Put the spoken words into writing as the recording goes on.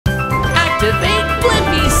Activate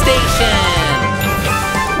Blippi Station!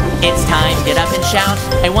 It's time, get up and shout.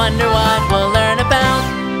 I wonder what we'll learn about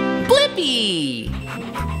Blippi!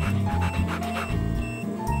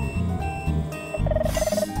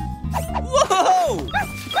 Whoa!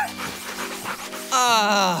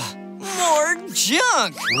 More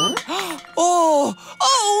junk! Oh,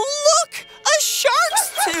 look! A shark's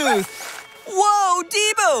tooth! Whoa,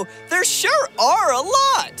 D.BO, there sure are a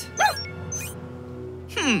lot!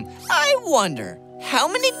 I wonder, how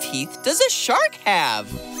many teeth does a shark have?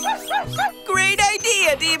 Great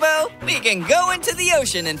idea, D.BO! We can go into the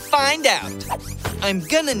ocean and find out. I'm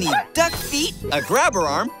gonna need duck feet, a grabber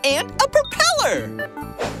arm, and a propeller.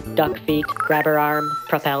 Duck feet, grabber arm,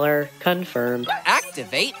 propeller, confirmed.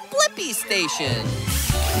 Activate Blippi Station.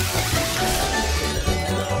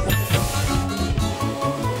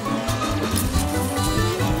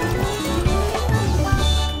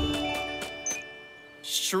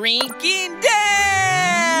 Shrinking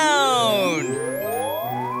down!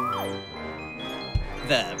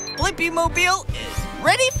 The BlippiMobile is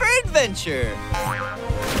ready for adventure.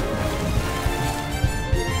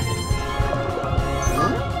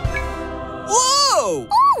 Whoa!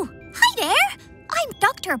 Oh, hi there. I'm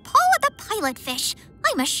Dr. Paula the Pilot Fish.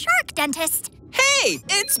 I'm a shark dentist. Hey,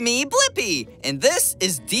 it's me, Blippi, and this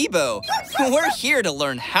is D.BO. We're here to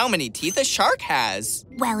learn how many teeth a shark has.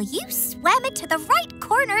 Well, you swam into the right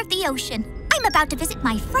corner of the ocean. I'm about to visit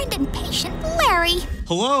my friend and patient, Larry.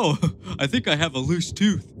 Hello. I think I have a loose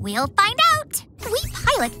tooth. We'll find out. We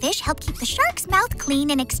pilot fish help keep the shark's mouth clean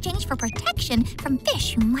in exchange for protection from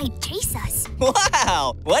fish who might chase us.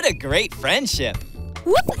 Wow, what a great friendship.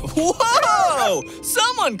 Whoop. Whoa!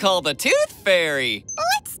 Someone called the Tooth Fairy.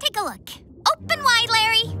 Let's take a look. Open wide,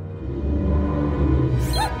 Larry.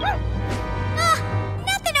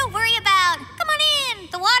 Nothing to worry about. Come on in.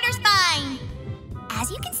 The water's fine. As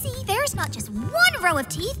you can see, there's not just one row of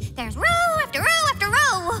teeth. There's row after row after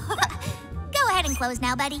row. Go ahead and close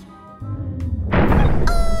now, buddy.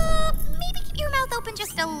 Maybe keep your mouth open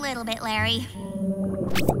just a little bit, Larry.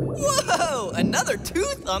 Whoa! Another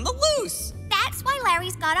tooth on the loose. That's why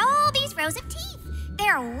Larry's got all these rows of teeth.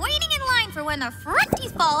 They're waiting in line for when the front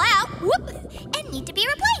teeth fall out, and need to be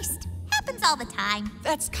replaced. Happens all the time.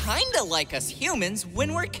 That's kinda like us humans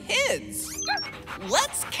when we're kids.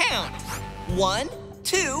 Let's count. 1,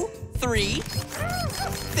 2, 3,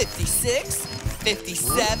 56,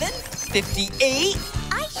 57, 58.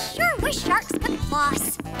 I sure wish sharks could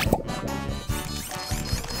floss.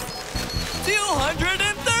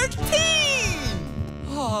 213!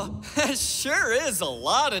 Oh, that sure is a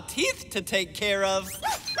lot of teeth to take care of.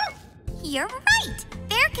 You're right.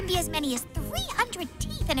 There can be as many as 300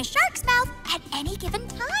 teeth in a shark's mouth at any given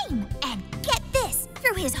time. And get this,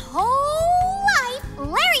 through his whole life,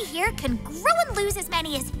 Larry here can grow and lose as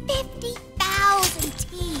many as 50,000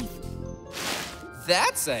 teeth.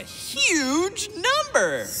 That's a huge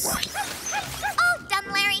number. All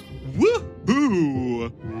done, Larry.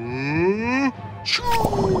 Woohoo!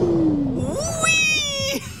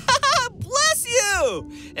 Whee! Bless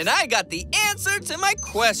you! And I got the answer to my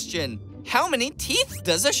question. How many teeth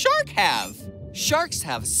does a shark have? Sharks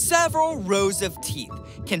have several rows of teeth,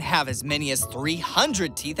 can have as many as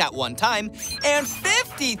 300 teeth at one time, and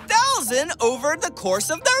 50,000 over the course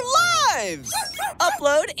of their lives.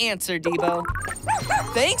 Upload answer, D.BO.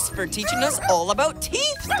 Thanks for teaching us all about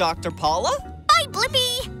teeth, Dr. Paula. Bye,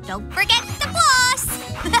 Blippi. Don't forget to floss.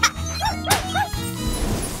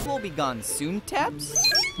 We'll be gone soon, TABBS?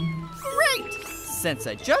 Great! Since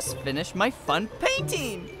I just finished my fun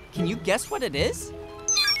painting. Can you guess what it is?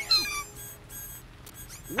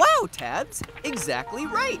 Wow, TABBS, exactly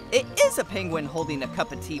right. It is a penguin holding a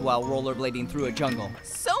cup of tea while rollerblading through a jungle.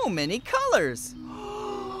 So many colors.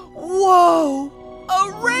 Whoa,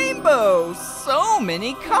 a rainbow, so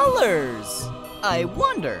many colors. I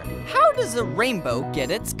wonder, how does a rainbow get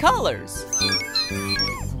its colors?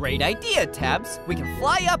 Great idea, TABBS. We can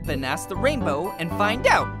fly up and ask the rainbow and find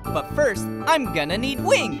out. But first, I'm gonna need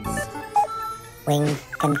wings. Wings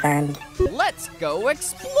confirmed. Let's go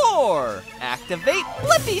explore! Activate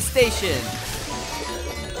Blippi Station!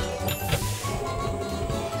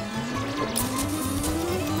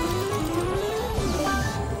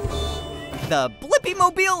 The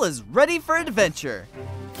BlippiMobile is ready for adventure.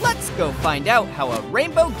 Let's go find out how a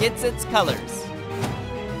rainbow gets its colors.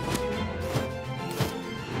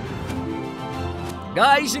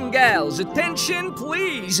 Guys and gals, attention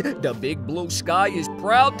please. The Big Blue Sky is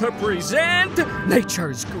proud to present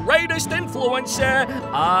nature's greatest influencer.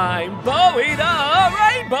 I'm Bowie the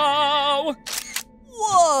Rainbow.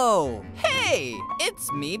 Whoa! Hey, it's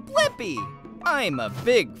me, Blippi. I'm a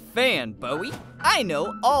big fan, Bowie. I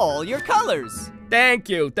know all your colors. Thank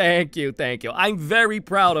you, thank you, thank you. I'm very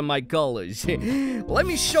proud of my colors. Let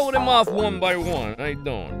me show them off one by one. How you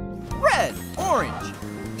doing? Red, orange,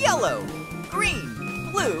 yellow,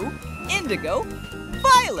 green, blue, indigo,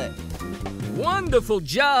 violet. Wonderful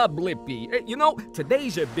job, Blippi. You know,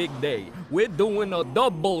 today's a big day. We're doing a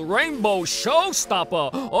double rainbow showstopper.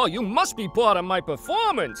 Oh, you must be part of my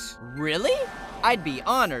performance. Really? I'd be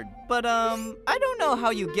honored, but I don't know how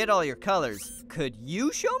you get all your colors. Could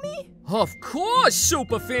you show me? Of course,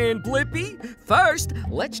 superfan Blippi. First,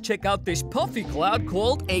 let's check out this puffy cloud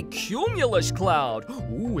called a cumulus cloud.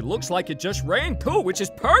 Ooh, it looks like it just rained too, which is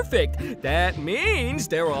perfect. That means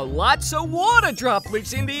there are lots of water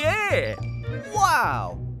droplets in the air.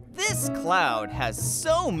 Wow, this cloud has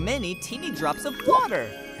so many teeny drops of water.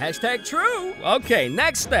 Hashtag true. Okay,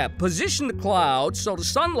 next step. Position the cloud so the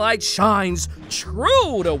sunlight shines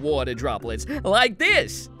true to water droplets, like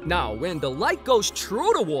this. Now, when the light goes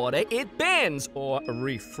true to water, it bends, or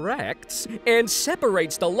refracts, and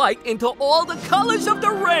separates the light into all the colors of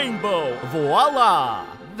the rainbow. Voila!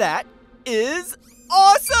 That is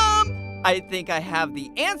awesome! I think I have the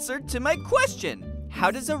answer to my question. How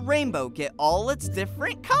does a rainbow get all its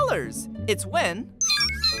different colors? It's when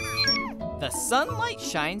the sunlight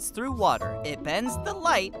shines through water. It bends the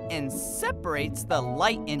light and separates the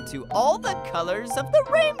light into all the colors of the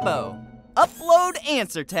rainbow. Upload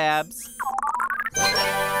answer tabs.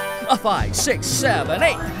 5, 6, 7,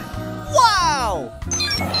 8. Wow!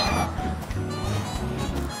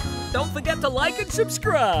 Don't forget to like and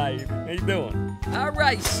subscribe. How you doing? All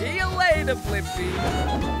right, see you later,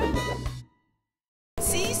 Blippi.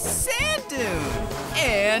 See sand dune,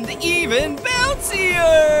 and even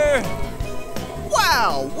bouncier!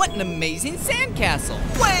 Wow, what an amazing sandcastle!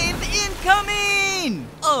 Wave incoming!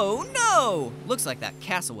 Oh no! Looks like that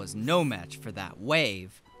castle was no match for that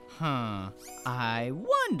wave. Huh, I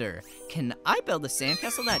wonder, can I build a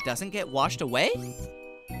sandcastle that doesn't get washed away?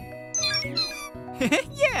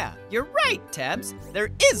 Yeah, you're right, Tabs. There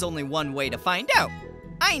is only one way to find out.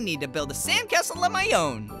 I need to build a sandcastle of my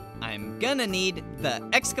own. I'm gonna need the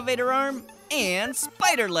excavator arm and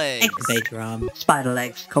spider legs. Excavator arm, spider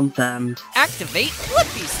legs, confirmed. Activate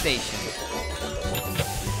Blippi Station.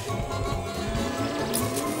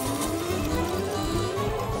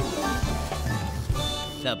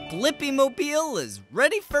 The BlippiMobile is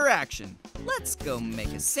ready for action. Let's go make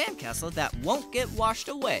a sandcastle that won't get washed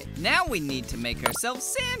away. Now we need to make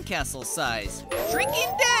ourselves sandcastle size.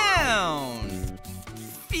 Shrinking down.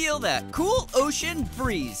 Feel that cool ocean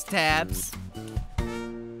breeze, Tabs.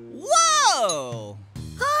 Whoa!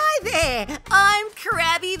 Hi there, I'm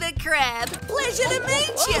Krabby the Crab. Pleasure to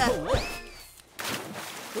meet you.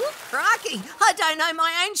 Ooh, crikey, I don't know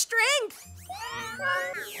my own strength.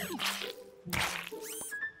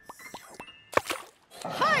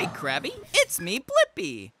 Hi, Krabby. It's me,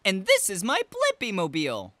 Blippi. And this is my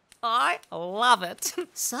BlippiMobile. I love it.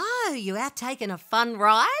 So, you out taking a fun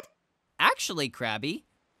ride? Actually, Krabby,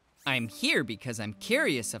 I'm here because I'm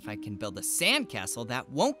curious if I can build a sandcastle that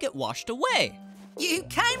won't get washed away. You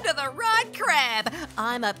came to the right crab.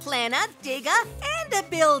 I'm a planner, digger, and a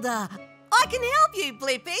builder. I can help you,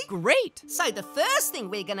 Blippi. Great. So the first thing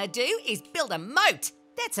we're gonna do is build a moat.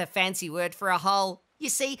 That's a fancy word for a hole. You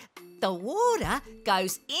see, the water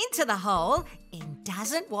goes into the hole and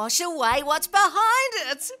doesn't wash away what's behind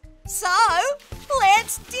it. So,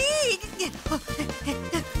 let's dig.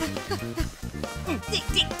 Dig,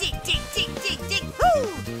 dig, dig, dig, dig, dig, dig. Woo!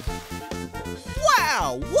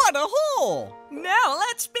 Wow, what a hole! Now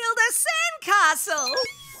let's build a sandcastle.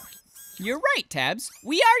 You're right, Tabs.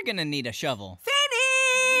 We are gonna need a shovel.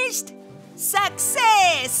 Finished!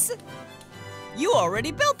 Success! You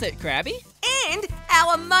already built it, Krabby. And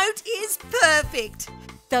our moat is perfect.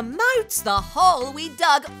 The moat's the hole we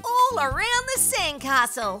dug all around the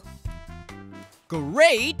sandcastle.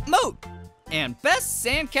 Great moat! And best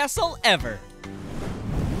sandcastle ever.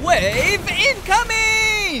 Wave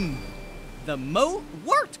incoming! The moat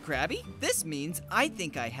worked, Krabby. This means I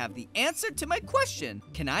think I have the answer to my question.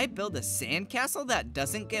 Can I build a sandcastle that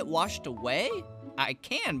doesn't get washed away? I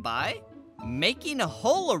can by making a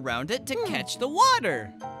hole around it to catch the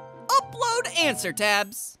water. Upload answer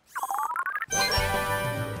tabs.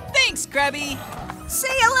 Thanks, Krabby.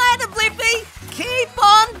 See you later, Blippi. Keep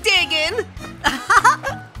on digging.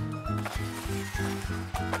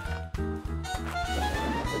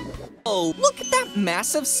 Oh, look at that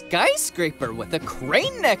massive skyscraper with a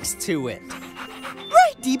crane next to it.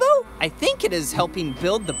 Right, D.BO. I think it is helping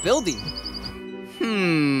build the building.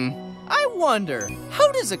 I wonder,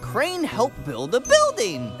 how does a crane help build a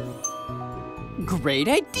building? Great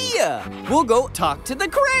idea! We'll go talk to the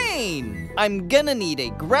crane! I'm gonna need a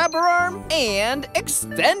grabber arm and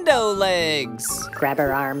extendo legs!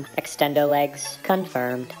 Grabber arm, extendo legs,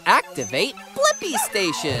 confirmed. Activate Blippi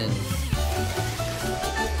Station!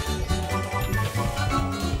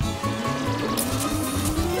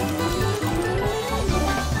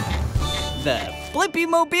 The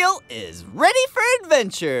BlippiMobile is ready for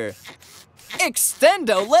adventure!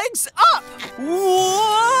 Extendo legs up!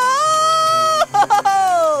 Whoa!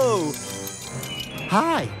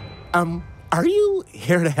 Hi, are you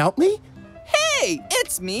here to help me? Hey,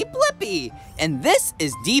 it's me, Blippi, and this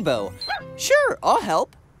is D.BO. Sure, I'll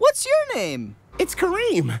help. What's your name? It's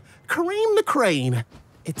Kareem the crane.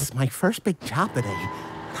 It's my first big job today.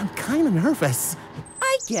 I'm kind of nervous.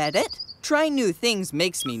 I get it. Trying new things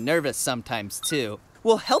makes me nervous sometimes, too.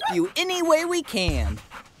 We'll help you any way we can.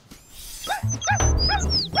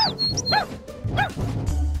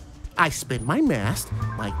 I spin my mast,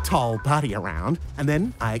 my tall body around, and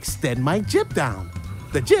then I extend my jib down.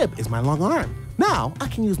 The jib is my long arm. Now I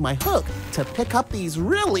can use my hook to pick up these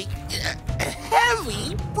really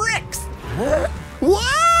heavy bricks. Whoa!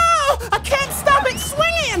 I can't stop it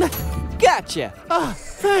swinging! Gotcha!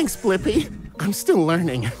 Thanks, Blippi. I'm still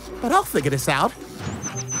learning, but I'll figure this out.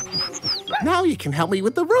 Now you can help me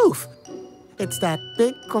with the roof. It's that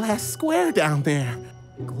big glass square down there.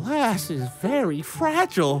 Glass is very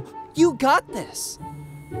fragile. You got this.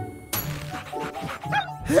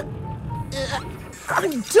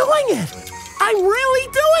 I'm doing it! I'm really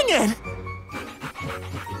doing it!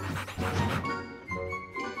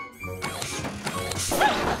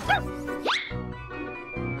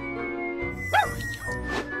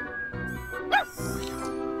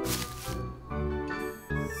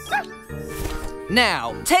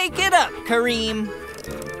 Now, take it up, Kareem.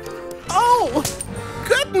 Oh,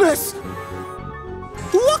 goodness!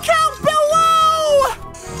 Look out below!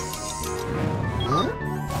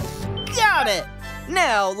 Got it!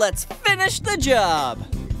 Now, let's finish the job.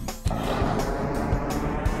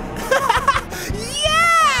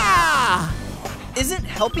 Yeah! Isn't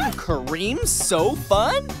helping Kareem so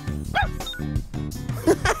fun?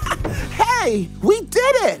 Hey, we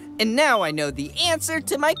did it! And now I know the answer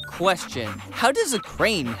to my question. How does a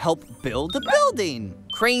crane help build a building?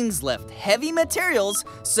 Cranes lift heavy materials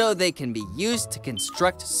so they can be used to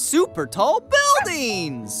construct super tall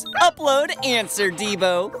buildings. Upload answer,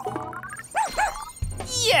 D.BO.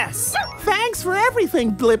 Yes! Thanks for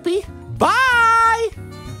everything, Blippi. Bye!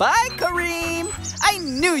 Bye, Kareem! I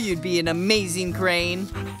knew you'd be an amazing crane.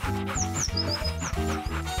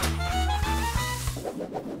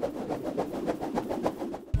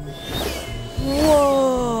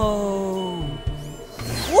 Whoa!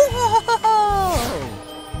 Whoa!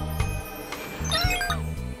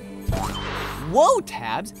 Whoa,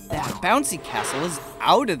 Tabs! That bouncy castle is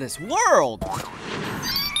out of this world!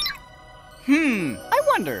 I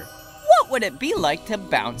wonder, what would it be like to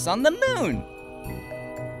bounce on the moon?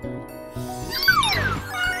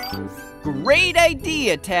 Great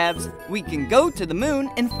idea, Tabs! We can go to the moon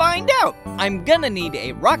and find out! I'm gonna need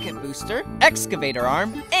a rocket booster, excavator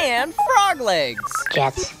arm, and frog legs!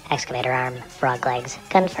 Jets, excavator arm, frog legs,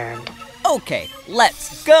 confirmed. Okay,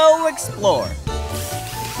 let's go explore!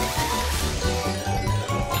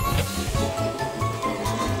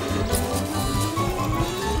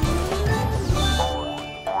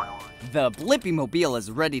 The BlippiMobile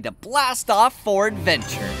is ready to blast off for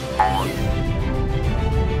adventure.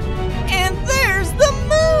 And there's the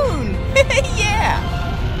moon! Yeah!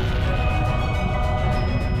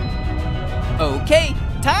 Okay,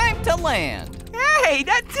 time to land. Hey,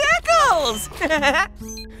 that tickles!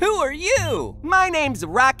 Who are you? My name's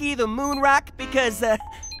Rocky the Moon Rock because,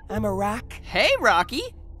 I'm a rock. Hey,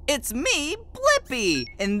 Rocky. It's me, Blippi,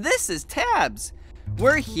 and this is Tabs.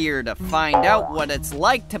 We're here to find out what it's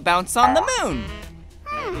like to bounce on the moon.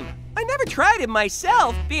 I never tried it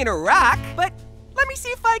myself, being a rock, but let me see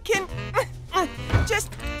if I can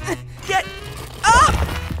just get up!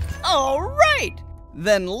 All right,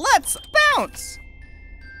 then let's bounce.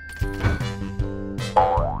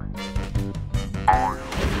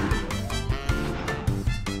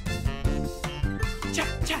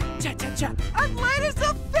 Cha-cha-cha-cha-cha. I'm light as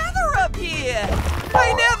a feather up here.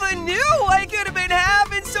 I never knew I could have been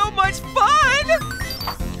having so much fun.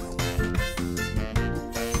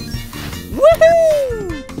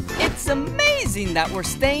 Woohoo! It's amazing that we're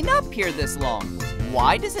staying up here this long.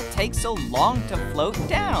 Why does it take so long to float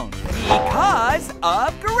down? Because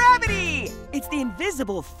of gravity. It's the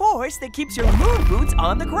invisible force that keeps your moon boots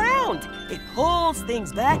on the ground. It pulls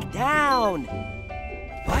things back down.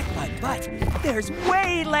 But, there's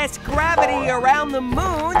way less gravity around the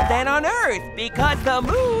moon than on Earth because the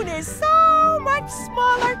moon is so much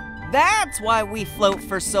smaller. That's why we float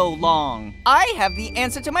for so long. I have the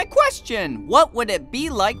answer to my question. What would it be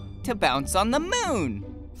like to bounce on the moon?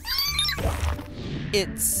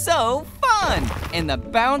 It's so fun, and the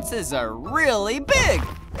bounces are really big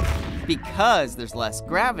because there's less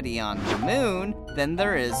gravity on the moon than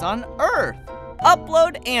there is on Earth.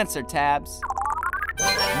 Upload answer tabs.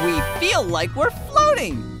 We feel like we're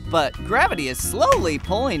floating, but gravity is slowly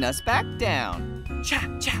pulling us back down. Cha,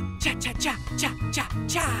 cha, cha, cha, cha, cha, cha,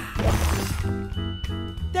 cha.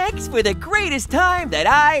 Thanks for the greatest time that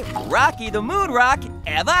I, Rocky the Moon Rock,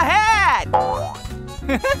 ever had.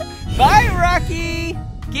 Bye, Rocky.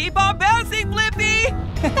 Keep on bouncing, Blippi.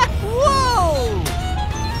 Whoa!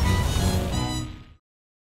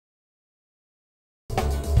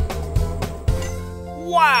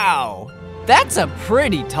 Wow, that's a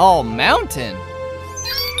pretty tall mountain.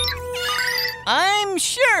 I'm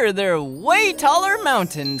sure there are way taller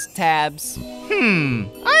mountains, Tabs.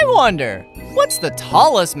 I wonder, what's the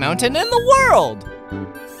tallest mountain in the world?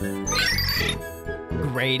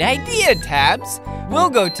 Great idea, Tabs. We'll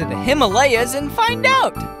go to the Himalayas and find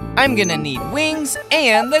out. I'm gonna need wings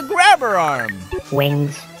and the grabber arm.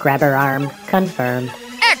 Wings, grabber arm, confirmed.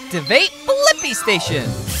 Activate Blippi Station.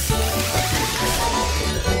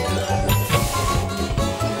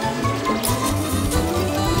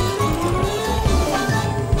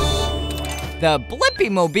 The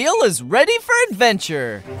BlippiMobile is ready for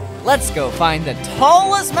adventure. Let's go find the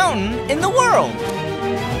tallest mountain in the world.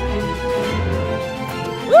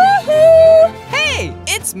 Woohoo! Hey,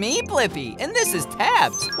 it's me, Blippi, and this is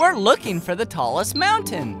Tabs. We're looking for the tallest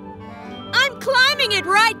mountain. I'm climbing it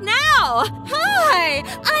right now. Hi,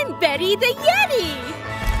 I'm Betty the Yeti.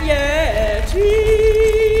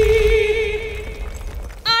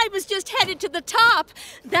 I was just headed to the top.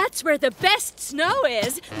 That's where the best snow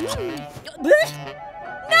is.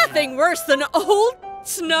 Nothing worse than old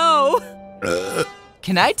snow.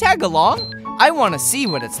 Can I tag along? I want to see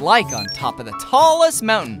what it's like on top of the tallest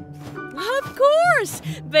mountain. Of course,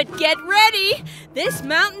 but get ready. This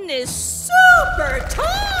mountain is super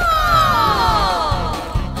tall.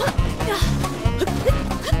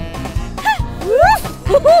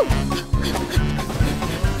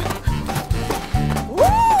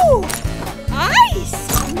 Woo! Ice!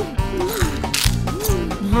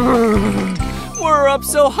 We're up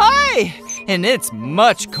so high, and it's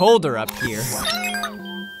much colder up here.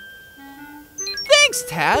 Thanks,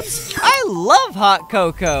 Tabs. I love hot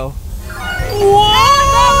cocoa. Whoa!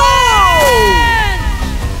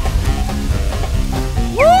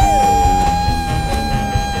 Woo!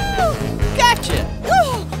 Gotcha.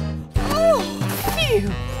 Phew.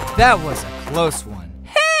 That was a close one.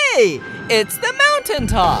 Hey, it's the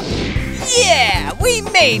mountaintop. Yeah, we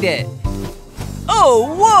made it.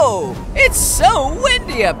 Oh, whoa, it's so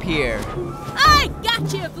windy up here. I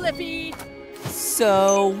got you, Blippi.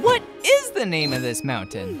 So, what is the name of this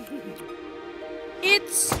mountain?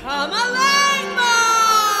 It's Tamalangma!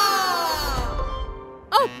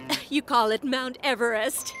 Oh, you call it Mount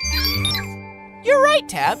Everest. You're right,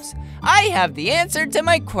 Tabs. I have the answer to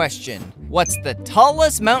my question. What's the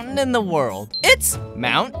tallest mountain in the world? It's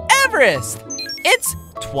Mount Everest. It's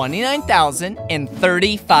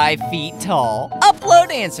 29,035 feet tall.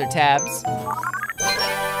 Upload answer, Tabs.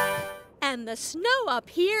 And the snow up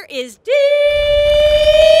here is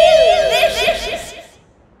delicious.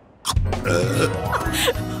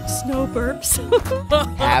 Snow burps.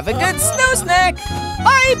 Have a good snow snack.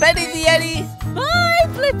 Bye, Betty the Yeti. Bye,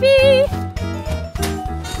 Blippi.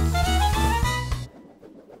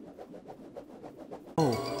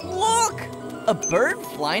 Oh, look! A bird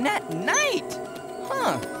flying at night.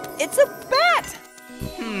 Huh, it's a bat.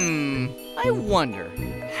 I wonder,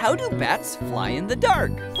 how do bats fly in the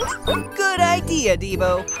dark? Good idea,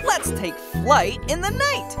 D.BO. Let's take flight in the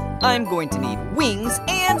night. I'm going to need wings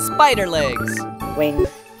and spider legs. Wings,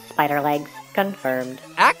 spider legs, confirmed.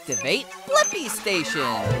 Activate Blippi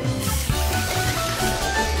Station.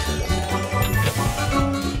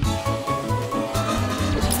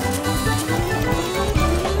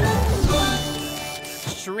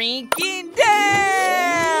 Shrinking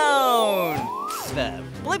down! The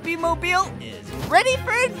BlippiMobile is ready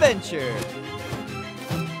for adventure.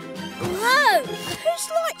 Whoa, whose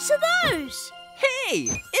lights are those?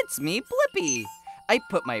 Hey, it's me, Blippi. I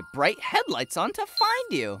put my bright headlights on to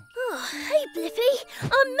find you. Oh, hey, Blippi.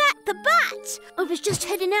 I'm Matt the Bat. I was just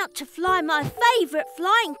heading out to fly my favourite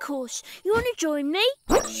flying course. You want to join me?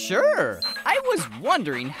 Sure. I was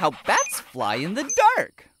wondering how bats fly in the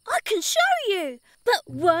dark. I can show you. But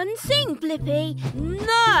one thing, Blippi,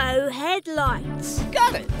 no headlights.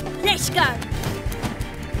 Got it. Let's go.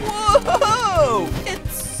 Whoa!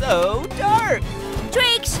 It's so dark.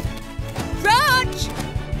 Twigs, branch,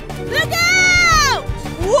 look out!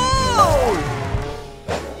 Whoa!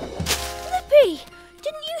 Blippi,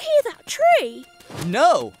 didn't you hear that tree?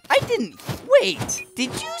 No, I didn't. Wait,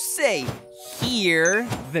 did you say hear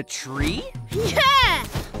the tree? Yeah,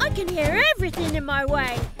 I can hear everything in my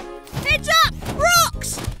way. Heads up,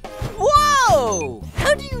 rocks! Whoa!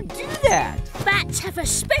 How do you do that? Bats have a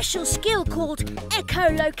special skill called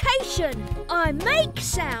echolocation. I make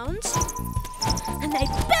sounds and they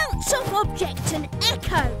bounce off objects and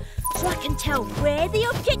echo, so I can tell where the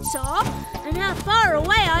objects are and how far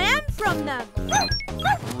away I am from them.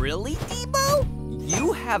 Really, D.BO?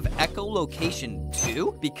 You have echolocation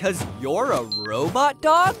too? Because you're a robot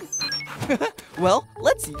dog? Well,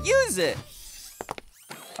 let's use it.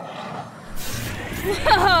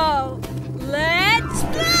 Whoa! Let's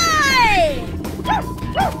fly! Whoa!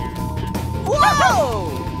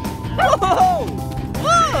 Whoa! Whoa!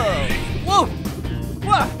 Whoa!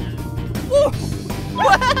 Whoa! Whoa!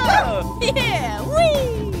 Whoa! Yeah,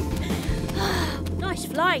 whee! Nice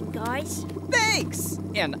flying, guys. Thanks!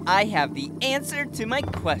 And I have the answer to my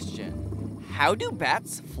question. How do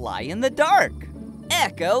bats fly in the dark?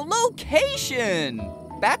 Echolocation!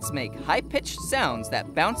 Bats make high-pitched sounds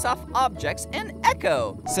that bounce off objects and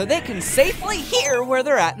echo, so they can safely hear where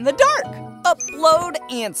they're at in the dark. Upload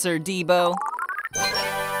answer, D.BO.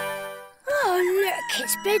 Oh, look,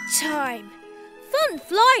 it's bedtime. Fun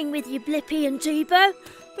flying with you, Blippi and D.BO.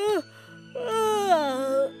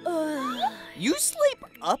 You sleep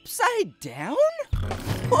upside down?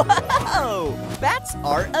 Whoa! Bats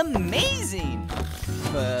are amazing!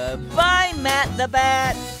 Bye, Matt the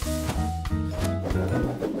Bat!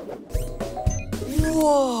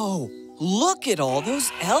 Whoa! Look at all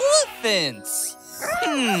those elephants!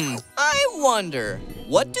 I wonder,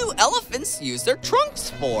 what do elephants use their trunks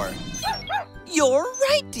for? You're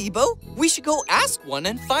right, D.BO. We should go ask one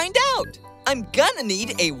and find out. I'm gonna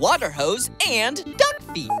need a water hose and duck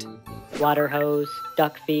feet. Water hose,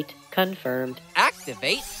 duck feet, confirmed.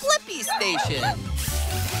 Activate Blippi Station.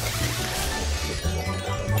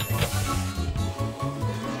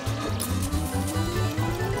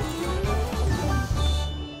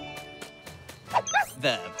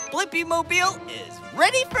 The BlippiMobile is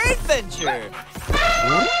ready for adventure.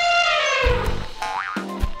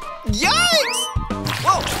 Yikes!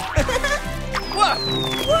 Whoa! Whoa!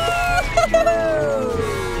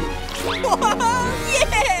 Whoa!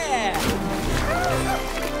 Yeah!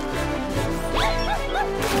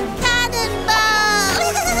 Cannonball!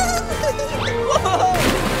 Whoa!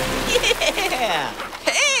 Yeah!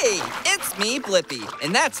 Hey, it's me, Blippi,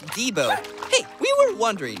 and that's D.BO. Hey, we were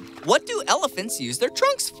wondering, what do elephants use their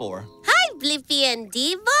trunks for? Hi, Blippi and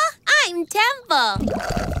D.BO. I'm Temple.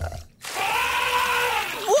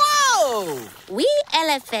 Whoa! We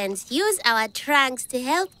elephants use our trunks to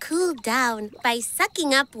help cool down by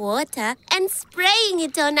sucking up water and spraying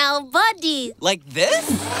it on our bodies. Like this?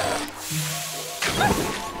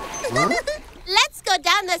 Let's go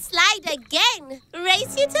down the slide again.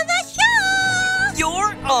 Race you to the shore.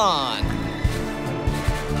 You're on.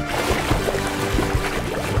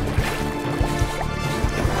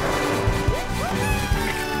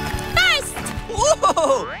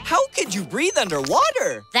 Whoa! How could you breathe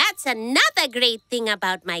underwater? That's another great thing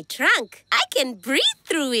about my trunk. I can breathe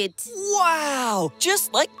through it. Wow!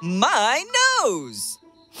 Just like my nose!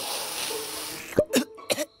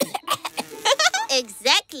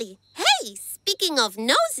 Exactly. Hey, speaking of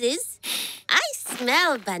noses, I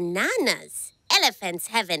smell bananas. Elephants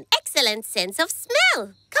have an excellent sense of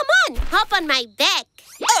smell. Come on, hop on my back.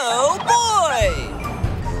 Oh, boy!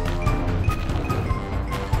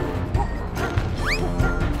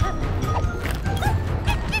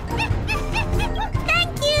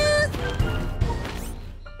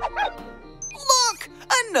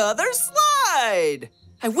 Another slide!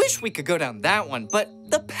 I wish we could go down that one, but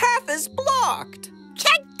the path is blocked.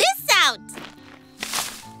 Check this out!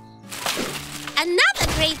 Another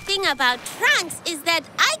great thing about trunks is that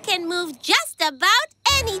I can move just about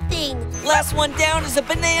anything. Last one down is a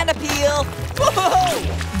banana peel. Whoa!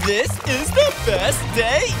 This is the best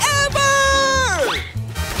day ever!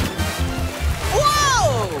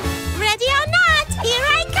 Whoa! Ready or not, here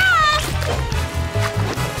I come!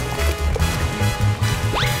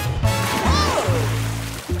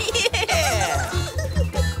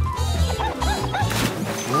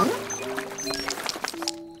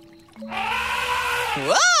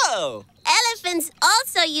 Whoa! Elephants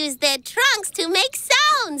also use their trunks to make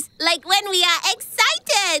sounds, like when we are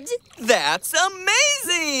excited. head. That's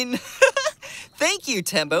amazing! Thank you,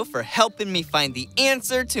 TABBS, for helping me find the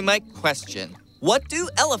answer to my question. What do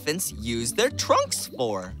elephants use their trunks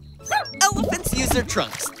for? Elephants use their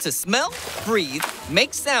trunks to smell, breathe,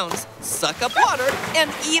 make sounds, suck up water,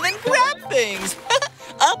 and even grab things.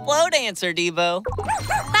 Upload answer, D.BO.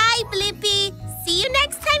 Bye, Blippi. See you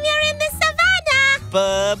next time you're in the savannah.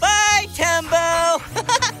 Bye-bye,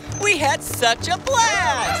 TABBS. We had such a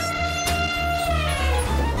blast.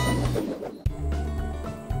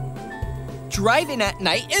 Driving at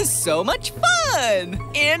night is so much fun.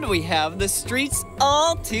 And we have the streets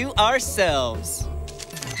all to ourselves.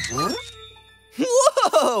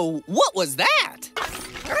 Whoa! What was that?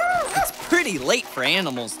 It's pretty late for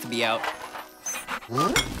animals to be out.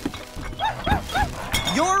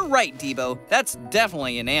 You're right, D.BO. That's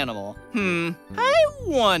definitely an animal. I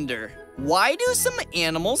wonder, why do some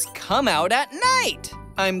animals come out at night?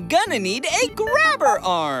 I'm gonna need a grabber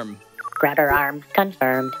arm. Grabber arm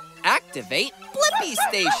confirmed. Activate Blippi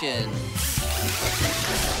Station.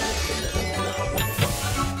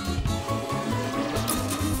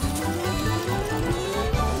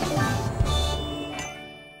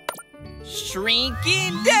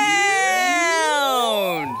 Shrinking down!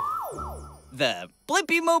 The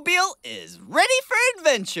BlippiMobile is ready for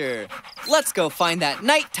adventure. Let's go find that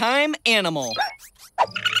nighttime animal.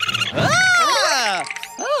 Ah!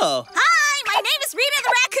 Oh. Hi, my name is Rita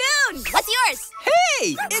the raccoon. What's yours?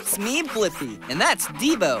 Hey, it's me, Blippi, and that's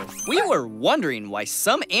D.BO. We were wondering why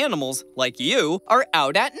some animals, like you, are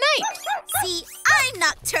out at night. See, I'm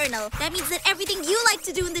nocturnal. That means that everything you like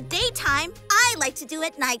to do in the daytime, I like to do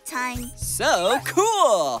at nighttime. So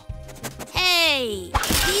cool! Hey,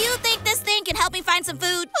 do you think this thing can help me find some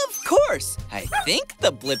food? Of course! I think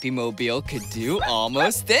the BlippiMobile could do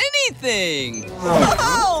almost anything!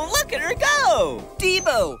 Oh, look at her go!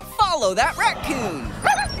 D.BO, follow that raccoon!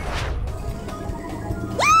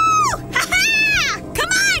 Woo! Ha-ha! Come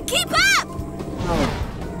on, keep up!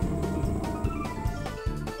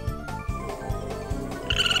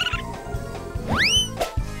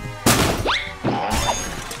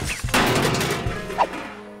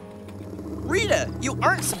 Rita, you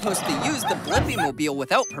aren't supposed to use the BlippiMobile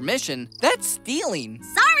without permission. That's stealing.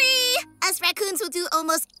 Sorry! Us raccoons will do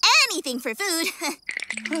almost anything for food.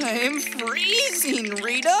 I'm freezing,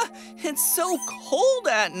 Rita. It's so cold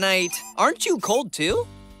at night. Aren't you cold too?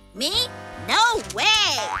 Me? No way!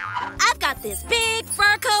 I've got this big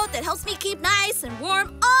fur coat that helps me keep nice and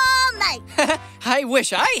warm all night. I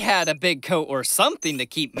wish I had a big coat or something to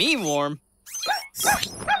keep me warm.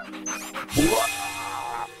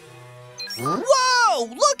 Whoa!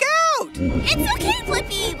 Look out! It's okay,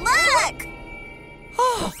 Blippi! Look!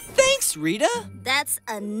 Oh, thanks, Rita. That's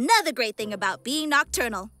another great thing about being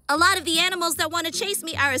nocturnal. A lot of the animals that want to chase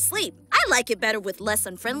me are asleep. I like it better with less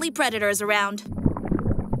unfriendly predators around.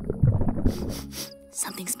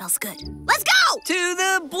 Something smells good. Let's go! To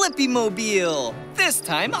the BlippiMobile. This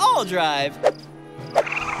time I'll drive.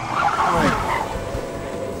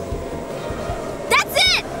 That's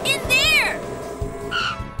it! In there!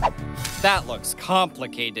 That looks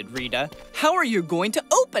complicated, Rita. How are you going to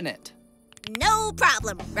open it? No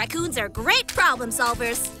problem. Raccoons are great problem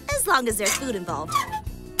solvers, as long as there's food involved.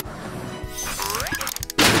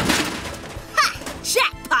 Ha!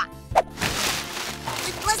 Jackpot!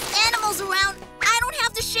 With less animals around, I don't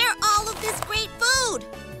have to share all of this great food.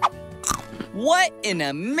 What an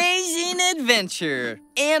amazing adventure!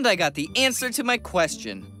 And I got the answer to my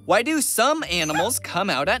question. Why do some animals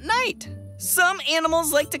come out at night? Some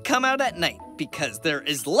animals like to come out at night because there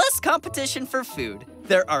is less competition for food.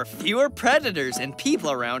 There are fewer predators and people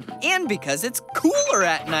around, and because it's cooler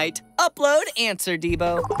at night. Upload answer,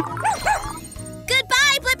 D.BO.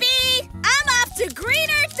 Goodbye, Blippi! I'm off to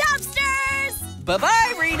greener dumpsters!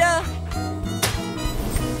 Bye-bye, Rita!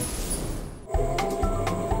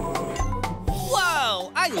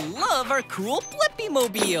 Whoa, I love our cool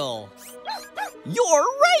BlippiMobile. You're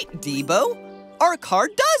right, D.BO. Our car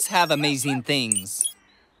does have amazing things.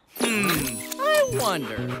 I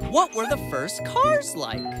wonder, what were the first cars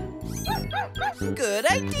like? Good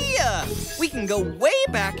idea! We can go way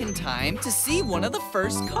back in time to see one of the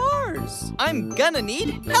first cars. I'm gonna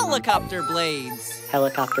need helicopter blades.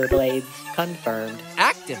 Helicopter blades confirmed.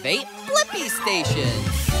 Activate Blippi Station.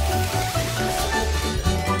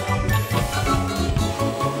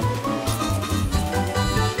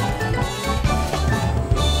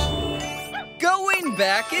 Going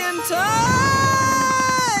back in time!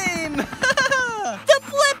 The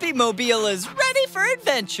BlippiMobile is ready for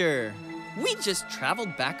adventure. We just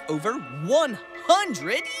traveled back over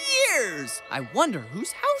 100 years. I wonder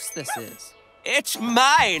whose house this is. It's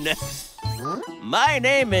mine. My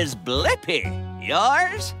name is Blippi.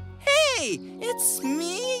 Yours? Hey, it's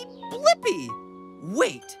me, Blippi.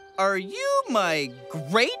 Wait, are you my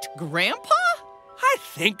great-grandpa? I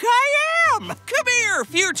think I am. Come here,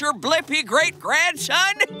 future Blippi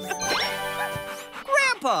great-grandson.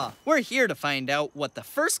 Grandpa, we're here to find out what the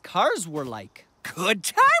first cars were like. Good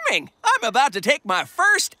timing. I'm about to take my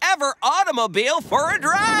first ever automobile for a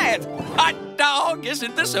drive. Hot dog,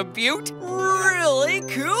 isn't this a beaut? Really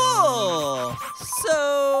cool.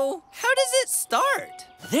 So, how does it start?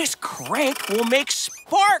 This crank will make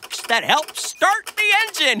sparks that help start the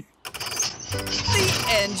engine. The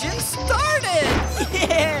engine started!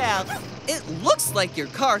 Yeah! It looks like your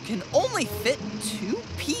car can only fit 2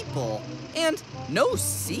 people. And no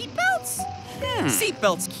seatbelts?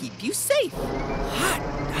 Seatbelts keep you safe. Hot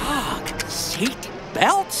dog, seat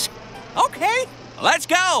belts? Okay, let's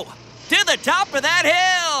go to the top of that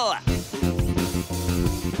hill.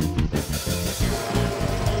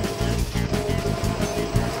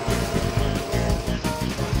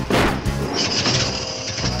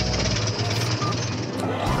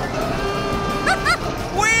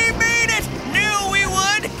 We made it! Knew we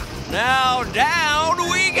would! Now down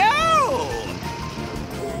we go!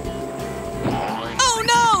 Oh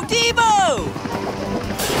no, D.BO!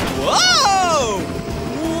 Whoa!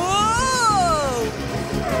 Whoa!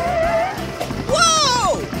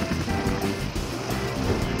 Whoa!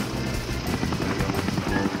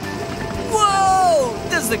 Whoa!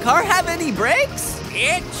 Does the car have any brakes?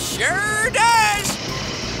 It sure does!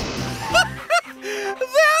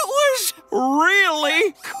 That was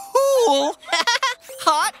really cool!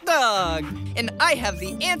 Hot dog! And I have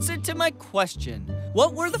the answer to my question.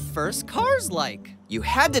 What were the first cars like? You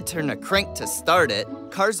had to turn a crank to start it,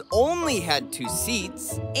 cars only had 2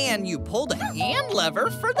 seats, and you pulled a hand lever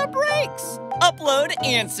for the brakes. Upload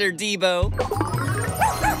answer, D.BO.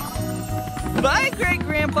 Bye,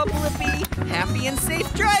 Great-Grandpa Blippi. Happy and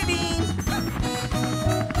safe driving.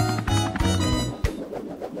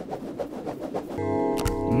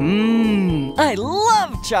 I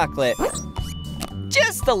love chocolate.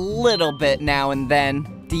 Just a little bit now and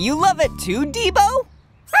then. Do you love it too, D.BO?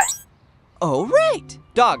 Oh, right.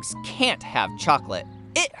 Dogs can't have chocolate.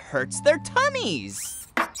 It hurts their tummies.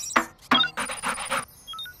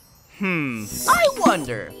 I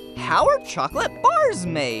wonder, how are chocolate bars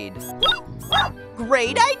made?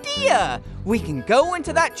 Great idea! We can go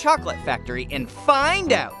into that chocolate factory and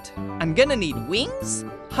find out. I'm gonna need wings,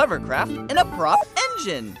 hovercraft, and a prop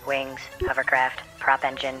engine. Wings, hovercraft, prop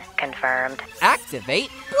engine, confirmed. Activate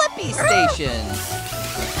Blippi stations.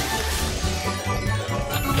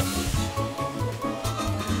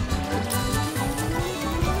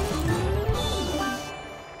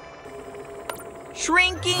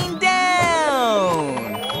 Shrinking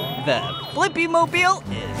down! The BlippiMobile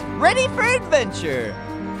is ready for adventure.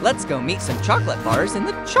 Let's go meet some chocolate bars in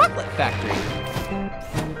the chocolate factory.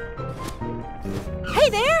 Hey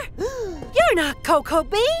there! You're not cocoa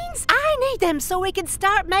beans! I need them so we can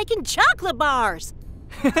start making chocolate bars.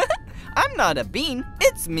 I'm not a bean,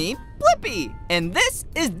 it's me, Blippi, and this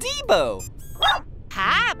is D.BO.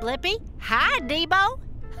 Hi, Blippi. Hi, D.BO.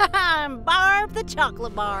 I'm Barb the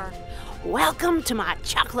Chocolate Bar. Welcome to my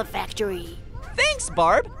chocolate factory. Thanks,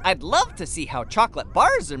 Barb. I'd love to see how chocolate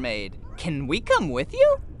bars are made. Can we come with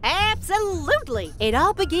you? Absolutely. It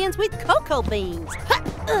all begins with cocoa beans.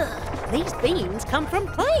 These beans come from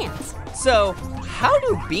plants. So, how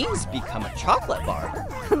do beans become a chocolate bar?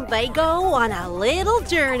 They go on a little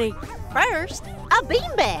journey. First, a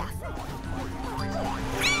bean bath.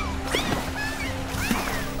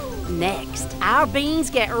 Next, our beans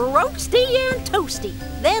get roasty and toasty.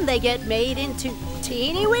 Then they get made into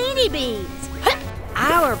teeny-weeny beans.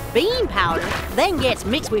 Our bean powder then gets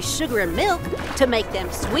mixed with sugar and milk to make them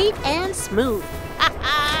sweet and smooth.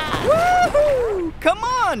 Woohoo! Come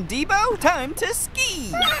on, D.BO, time to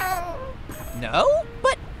ski. No,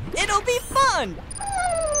 but it'll be fun.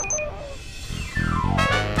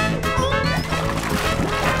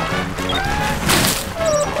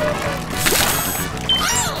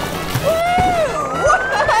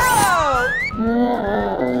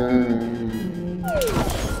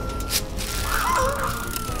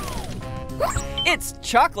 It's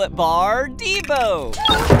chocolate bar D.BO.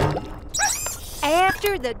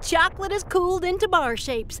 After the chocolate is cooled into bar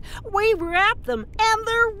shapes, we wrap them and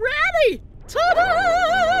they're ready.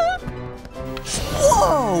 Ta-da!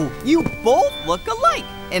 Whoa! You both look alike,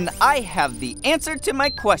 and I have the answer to my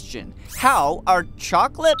question. How are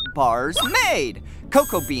chocolate bars made?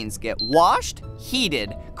 Cocoa beans get washed,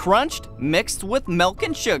 heated, crunched, mixed with milk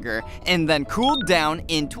and sugar, and then cooled down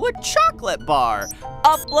into a chocolate bar.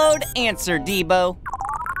 Upload answer, D.BO.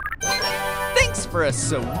 for a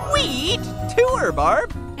sweet tour,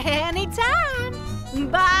 Barb. Anytime.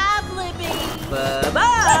 Bye, Blippi.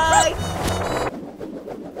 Bye-bye.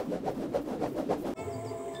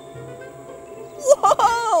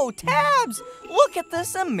 Whoa, Tabs! Look at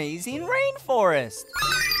this amazing rainforest.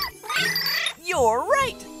 You're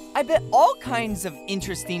right. I bet all kinds of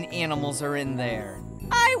interesting animals are in there.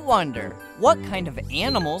 I wonder, what kind of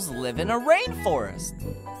animals live in a rainforest?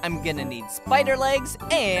 I'm gonna need spider legs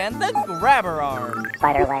and the grabber arm.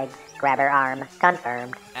 Spider legs, grabber arm,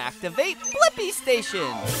 confirmed. Activate Blippi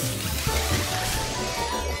Station.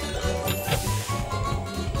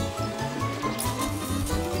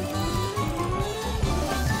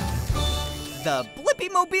 The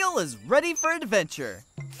BlippiMobile is ready for adventure.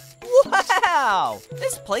 Wow!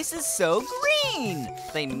 This place is so green!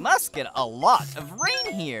 They must get a lot of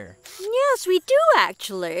rain here. Yes, we do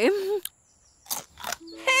actually.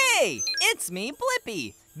 Hey! It's me,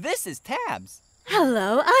 Blippi. This is Tabs.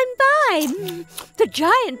 Hello, I'm Bi, the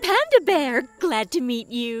giant panda bear. Glad to meet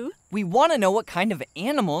you. We want to know what kind of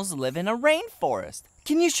animals live in a rainforest.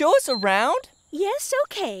 Can you show us around? Yes,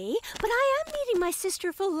 okay, but I am meeting my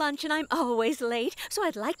sister for lunch and I'm always late, so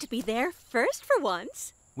I'd like to be there first for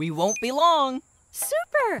once. We won't be long.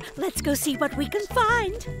 Super! Let's go see what we can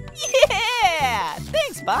find. Yeah!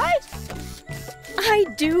 Thanks, Bi. I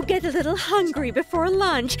do get a little hungry before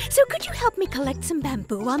lunch, so could you help me collect some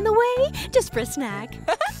bamboo on the way? Just for a snack.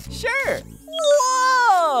 Sure.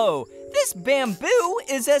 Whoa! This bamboo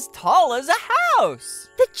is as tall as a house.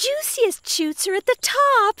 The juiciest shoots are at the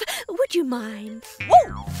top. Would you mind?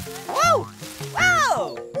 Whoa! Whoa!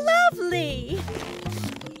 Whoa! Lovely!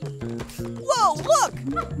 Whoa, look!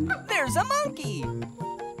 There's a monkey.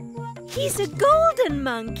 He's a golden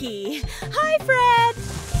monkey. Hi, Fred.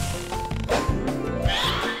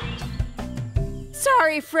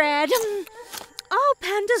 Sorry, Fred. All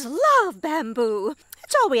pandas love bamboo.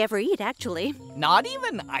 It's all we ever eat, actually. Not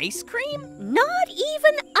even ice cream? Not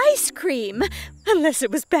even ice cream, unless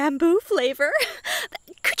it was bamboo flavor.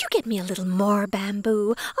 Could you get me a little more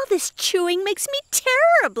bamboo? All this chewing makes me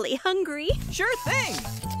terribly hungry. Sure thing.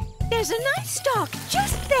 There's a nice stalk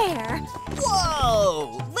just there.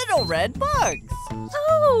 Whoa! Little red bugs.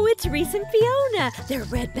 Oh, it's Reese and Fiona. They're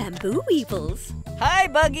red bamboo weevils. Hi,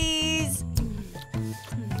 buggies.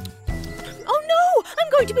 Oh no! I'm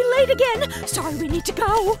going to be late again. Sorry, we need to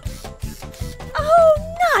go.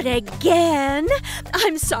 Oh, not again.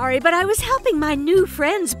 I'm sorry, but I was helping my new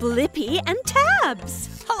friends Blippi and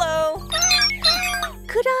Tabs. Hello.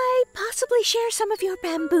 Could I possibly share some of your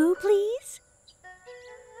bamboo, please?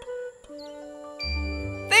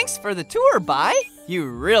 Thanks for the tour, Bi. You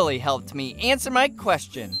really helped me answer my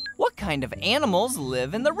question. What kind of animals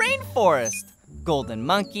live in the rainforest? Golden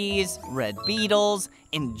monkeys, red beetles,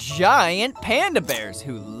 and giant panda bears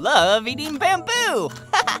who love eating bamboo.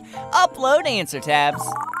 Upload answer tabs.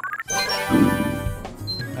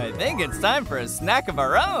 I think it's time for a snack of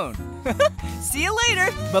our own. See you later.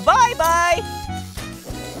 Bye-bye, Bi.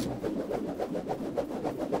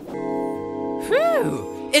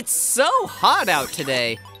 Phew, it's so hot out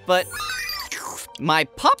today, but my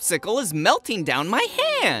popsicle is melting down my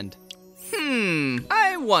hand.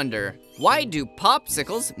 I wonder, why do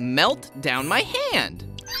popsicles melt down my hand?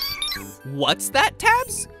 What's that,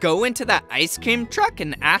 Tabs? Go into that ice cream truck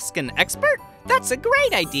and ask an expert? That's a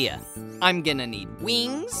great idea. I'm gonna need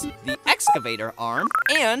wings, the excavator arm,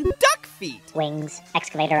 and duck feet. Wings,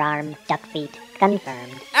 excavator arm, duck feet,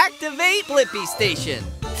 confirmed. Activate Blippi Station.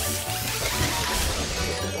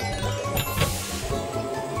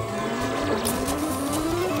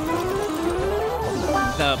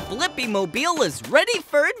 The BlippiMobile is ready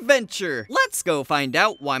for adventure. Let's go find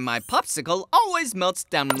out why my popsicle always melts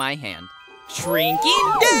down my hand.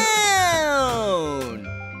 Shrinking down!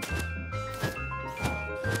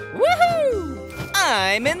 Woohoo!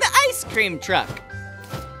 I'm in the ice cream truck.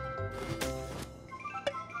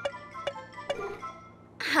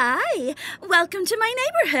 Hi, welcome to my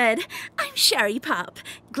neighborhood. I'm Sherry Pop.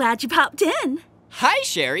 Glad you popped in. Hi,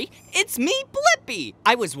 Sherry. It's me, Blippi.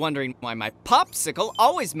 I was wondering why my popsicle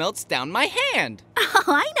always melts down my hand. Oh,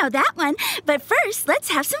 I know that one. But first,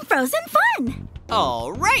 let's have some frozen fun.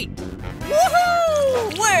 All right.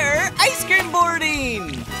 Woohoo! We're ice cream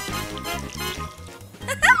boarding.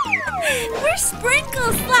 We're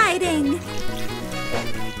sprinkle sliding.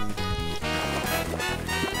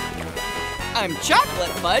 I'm chocolate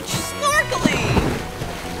fudge snorkeling.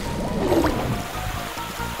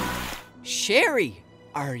 Sherry,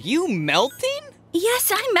 are you melting?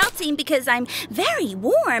 Yes, I'm melting because I'm very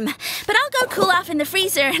warm. But I'll go cool off in the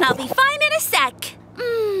freezer and I'll be fine in a sec.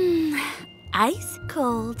 Ice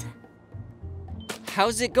cold.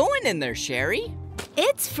 How's it going in there, Sherry?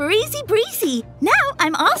 It's freezy breezy. Now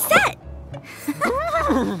I'm all set.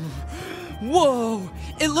 Whoa,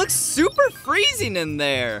 it looks super freezing in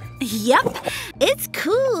there. Yup, it's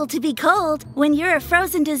cool to be cold when you're a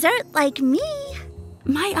frozen dessert like me.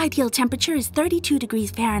 My ideal temperature is 32 degrees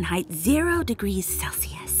Fahrenheit, 0 degrees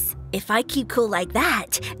Celsius. If I keep cool like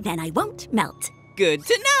that, then I won't melt. Good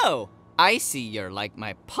to know. I see you're like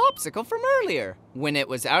my Popsicle from earlier. When it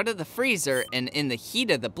was out of the freezer and in the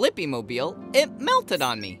heat of the BlippiMobile, it melted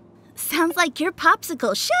on me. Sounds like your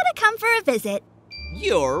Popsicle should have come for a visit.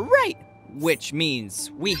 You're right, which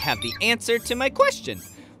means we have the answer to my question.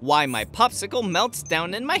 Why my Popsicle melts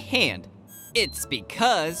down in my hand. It's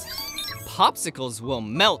because Popsicles will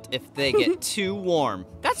melt if they get too warm.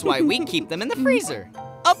 That's why we keep them in the freezer.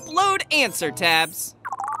 Upload answer, Tabs.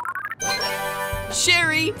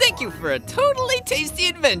 Sherry, thank you for a totally tasty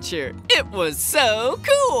adventure. It was so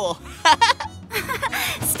cool.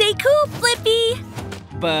 Stay cool, Blippi.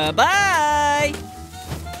 Bye-bye.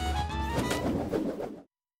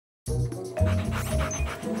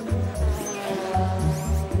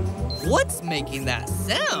 What's making that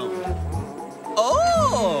sound?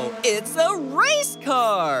 Oh, it's a race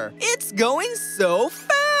car. It's going so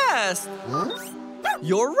fast.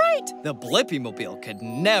 You're right. The BlippiMobile could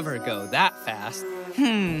never go that fast.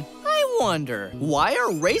 I wonder, why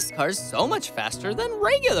are race cars so much faster than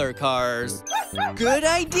regular cars? Good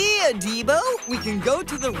idea, D.BO. We can go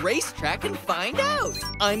to the racetrack and find out.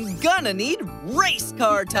 I'm gonna need race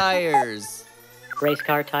car tires. Race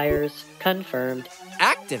car tires confirmed.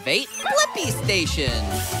 Activate Blippi Station.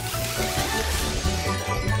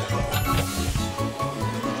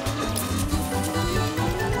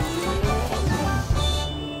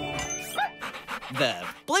 The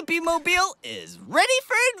BlippiMobile is ready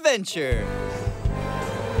for adventure.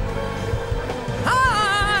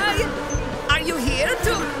 Hi! Are you here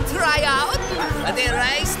to try out the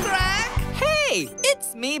racetrack? Hey,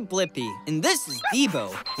 it's me, Blippi, and this is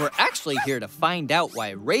D.BO. We're actually here to find out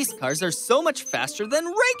why race cars are so much faster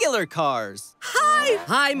than regular cars. Hi,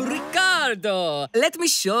 I'm Ricardo. Let me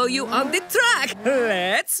show you on the track.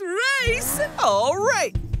 Let's race. All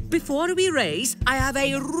right. Before we race, I have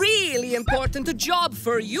a really important job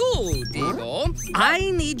for you, D.BO.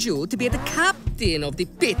 I need you to be the captain of the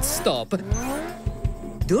pit stop.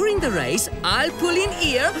 During the race, I'll pull in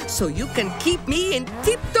here so you can keep me in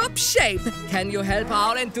tip-top shape. Can you help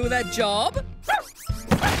out and do that job?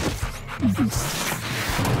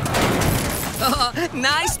 Oh,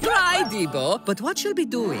 nice try, D.BO. But what you'll be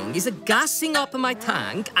doing is gassing up my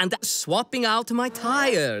tank and swapping out my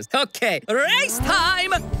tires. Okay, race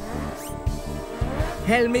time!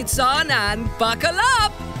 Helmets on and buckle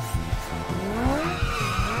up!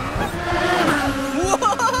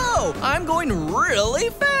 Whoa! I'm going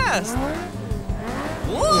really fast!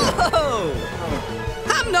 Whoa!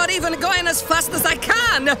 I'm not even going as fast as I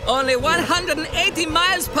can! Only 180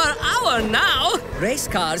 miles per hour now! Race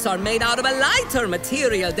cars are made out of a lighter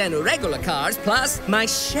material than regular cars, plus my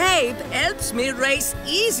shape helps me race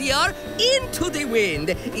easier into the wind.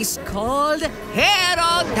 It's called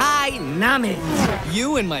aerodynamics.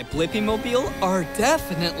 You and my BlippiMobile are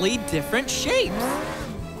definitely different shapes.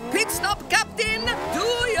 Pit stop, Captain! Do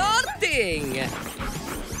your thing!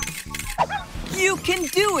 You can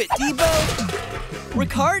do it, D.BO!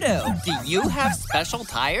 Ricardo, do you have special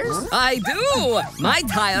tires? I do! My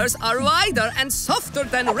tires are wider and softer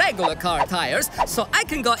than regular car tires, so I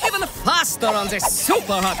can go even faster on this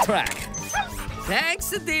super hot track. Thanks,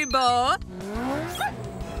 D.BO.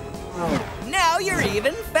 Now you're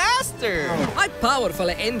even faster. My powerful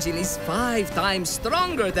engine is 5 times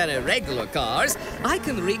stronger than a regular car's. I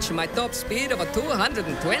can reach my top speed of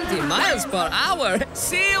 220 miles per hour.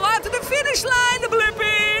 See you at the finish line,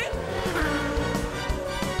 Blippi!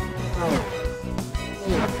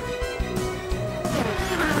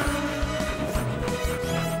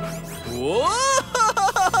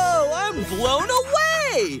 Whoa! I'm blown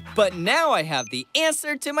away! But now I have the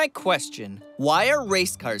answer to my question. Why are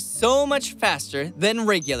race cars so much faster than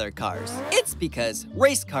regular cars? It's because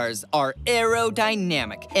race cars are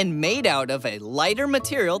aerodynamic and made out of a lighter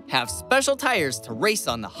material, have special tires to race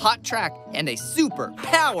on the hot track, and a super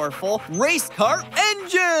powerful race car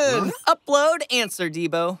engine! Upload answer,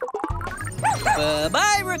 D.BO.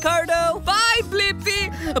 Bye-bye, Ricardo. Bye,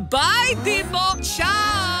 Blippi. Bye, D.BO.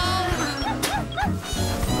 Ciao.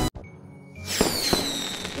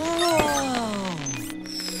 Whoa!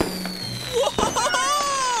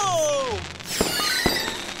 Whoa!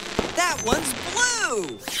 That one's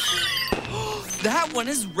blue. That one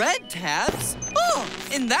is red, Tabs. Oh,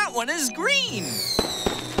 and that one is green.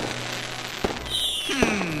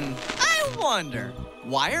 I wonder,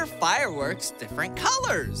 why are fireworks different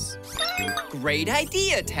colors? Great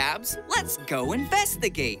idea, Tabs. Let's go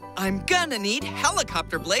investigate. I'm gonna need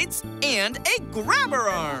helicopter blades and a grabber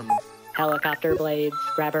arm. Helicopter blades,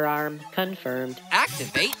 grabber arm, confirmed.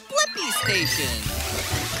 Activate Blippi Station.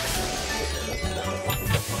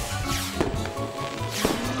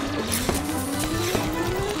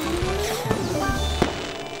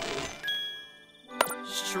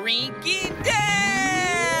 Shrinking down!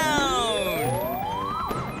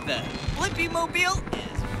 The BlippiMobile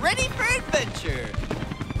is ready for adventure.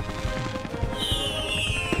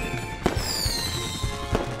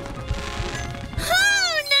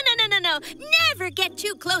 No. Never get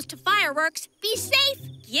too close to fireworks. Be safe.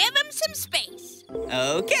 Give them some space.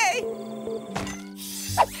 Okay.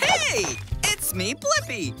 Hey, it's me,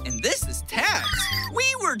 Blippi, and this is Tabs. We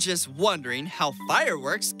were just wondering how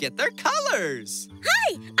fireworks get their colors.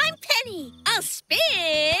 Hi, I'm Penny. I'll spin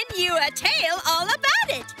you a tale all about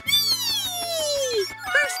it. Whee!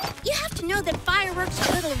 First, you have to know that fireworks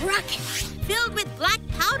are little rockets filled with black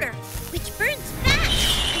powder, which burns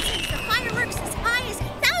fast and sends the fireworks as high as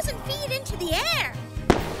 1,000 feet into the air.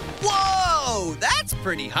 Whoa, that's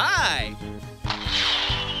pretty high.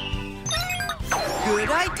 Good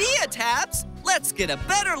idea, Tabs. Let's get a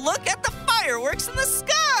better look at the fireworks in the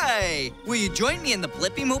sky. Will you join me in the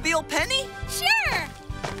BlippiMobile, Penny? Sure.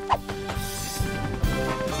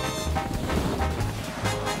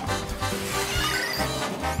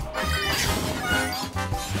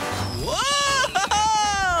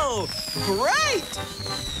 Whoa! Great!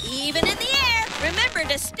 Even in the air, remember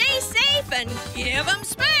to stay safe and give them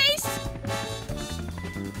space.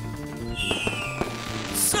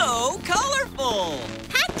 So colorful!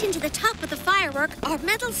 Packed into the top of the firework are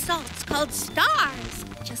metal salts called stars.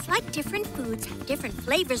 Just like different foods have different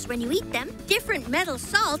flavors when you eat them, different metal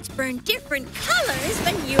salts burn different colors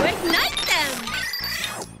when you ignite them.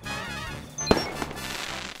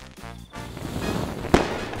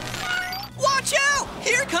 Watch out!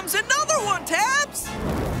 Here comes another one, Tabs!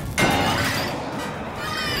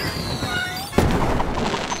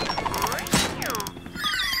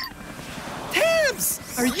 Tabs,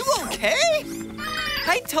 are you okay?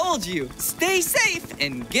 I told you, stay safe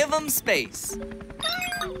and give them space.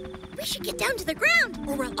 We should get down to the ground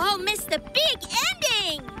or we'll all miss the big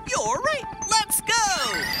ending. You're right, let's go!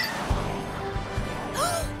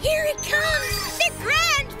 Here it comes, the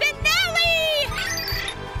grand finale!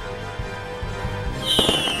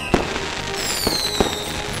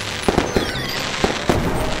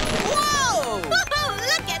 Whoa! Whoa,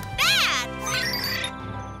 look at that!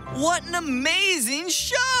 What an amazing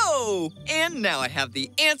show! And now I have the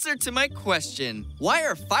answer to my question. Why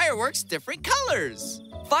are fireworks different colors?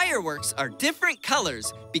 Fireworks are different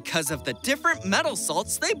colors because of the different metal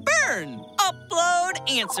salts they burn. Upload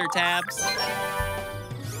answer, Tabs.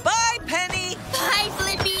 Bye, Penny. Bye,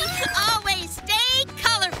 Blippi. Always stay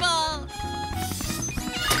colorful.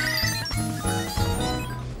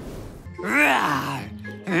 Rawr,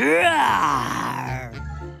 rawr.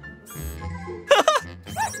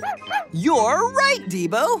 You're right,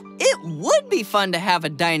 D.BO. It would be fun to have a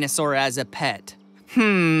dinosaur as a pet.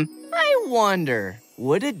 I wonder,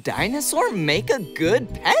 would a dinosaur make a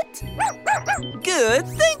good pet? Good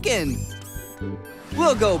thinking.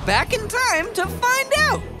 We'll go back in time to find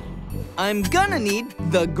out. I'm gonna need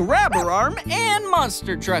the grabber arm and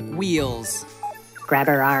monster truck wheels.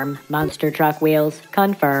 Grabber arm, monster truck wheels,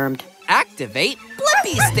 confirmed. Activate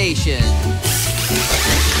Blippi Station.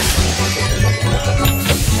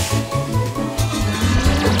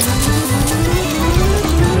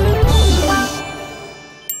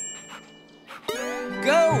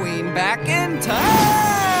 Going back in time!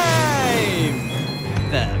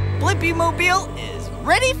 The BlippiMobile is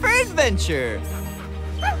ready for adventure.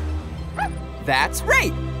 That's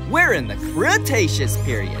right, we're in the Cretaceous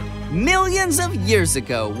period. Millions of years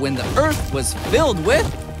ago when the Earth was filled with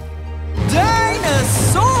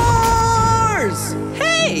dinosaurs!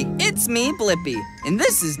 Hey, it's me, Blippi, and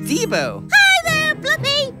this is D.BO. Hi there,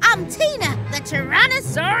 Blippi! I'm Tina, the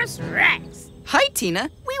Tyrannosaurus Rex. Hi, Tina.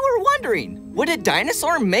 We were wondering, would a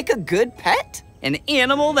dinosaur make a good pet? An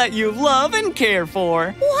animal that you love and care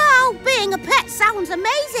for. Wow, being a pet sounds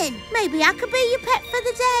amazing. Maybe I could be your pet for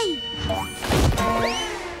the day.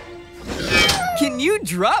 Can you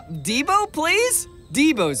drop D.BO, please?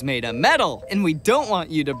 D.BO's made of metal, and we don't want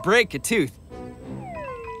you to break a tooth.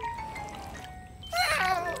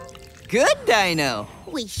 Good, Dino.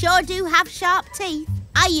 We sure do have sharp teeth.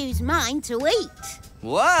 I use mine to eat.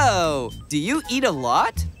 Whoa, do you eat a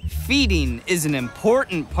lot? Feeding is an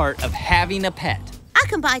important part of having a pet. I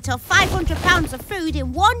can bite off 500 pounds of food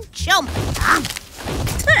in one chomp.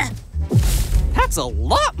 That's a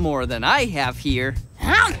lot more than I have here.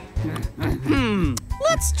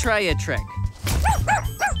 Let's try a trick.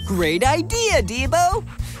 Great idea, D.BO.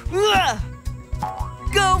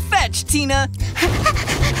 Go fetch, Tina.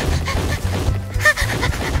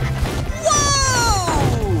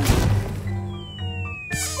 Whoa!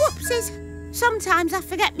 Whoopsies. Sometimes I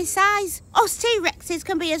forget my size. Us T-Rexes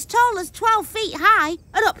can be as tall as 12 feet high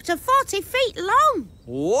and up to 40 feet long.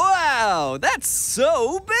 Wow, that's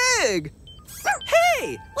so big.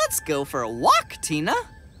 Hey, let's go for a walk, Tina.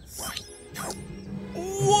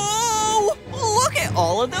 Whoa! Look at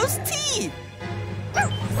all of those teeth!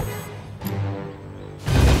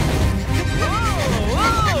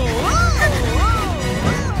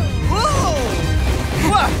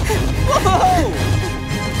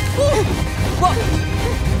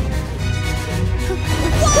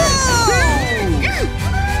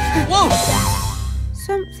 Whoa!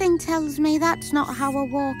 Something tells me that's not how a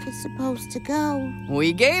walk is supposed to go.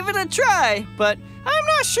 We gave it a try, but I'm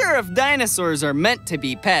not sure if dinosaurs are meant to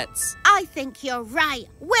be pets. I think you're right.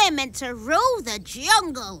 We're meant to rule the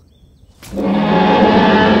jungle.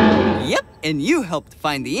 Yep, and you helped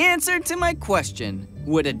find the answer to my question.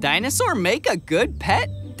 Would a dinosaur make a good pet?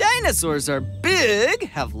 Dinosaurs are big,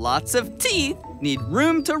 have lots of teeth, need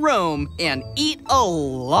room to roam, and eat a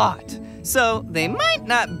lot. So they might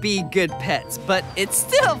not be good pets, but it's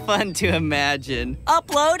still fun to imagine.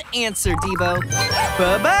 Upload answer, D.BO.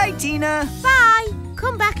 Bye-bye, Tina. Bye.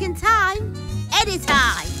 Come back in time.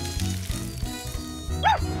 Anytime.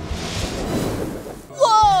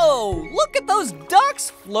 Whoa! Look at those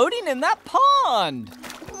ducks floating in that pond.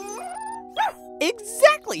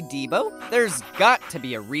 Exactly, D.BO. There's got to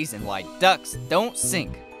be a reason why ducks don't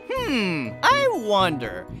sink. I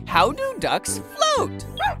wonder, how do ducks float?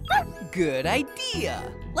 Good idea.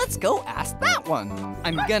 Let's go ask that one.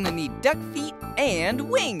 I'm gonna need duck feet and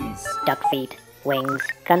wings. Duck feet, wings,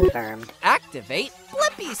 confirmed. Activate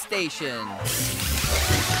Blippi Station.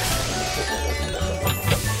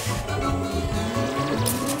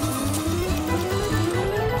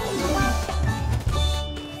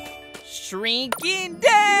 Shrinking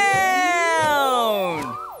down!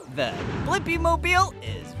 The BlippiMobile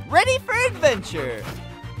is ready for adventure.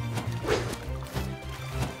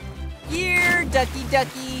 Here, ducky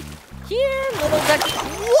ducky. Here, little ducky.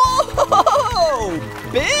 Whoa!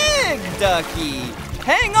 Big ducky.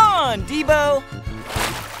 Hang on, D.BO.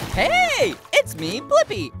 Hey, it's me,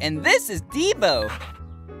 Blippi, and this is D.BO.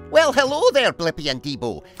 Well, hello there, Blippi and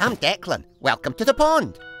D.BO. I'm Declan. Welcome to the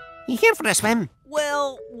pond. You here for a swim?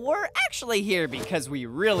 Well, we're actually here because we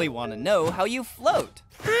really want to know how you float.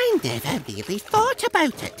 I never really thought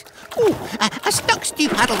about it. Oh, us ducks do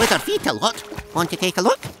paddle with our feet a lot. Want to take a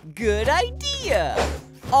look? Good idea.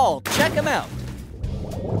 I'll check them out.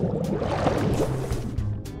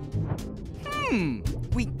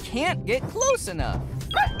 We can't get close enough.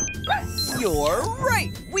 You're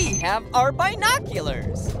right. We have our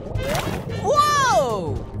binoculars.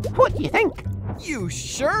 Whoa! What do you think? You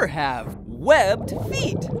sure have webbed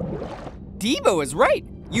feet. D.BO is right.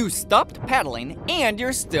 You stopped paddling and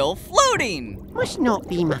you're still floating. Must not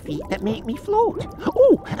be my feet that make me float.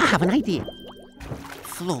 Oh, I have an idea.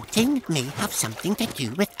 Floating may have something to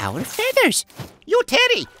do with our feathers. Yo,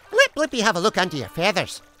 Terry, let Blippi have a look under your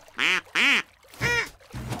feathers.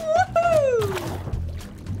 Woohoo!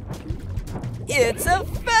 It's a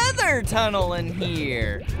feather tunnel in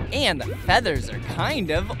here. And the feathers are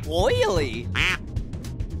kind of oily.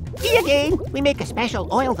 See again, we make a special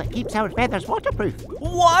oil that keeps our feathers waterproof.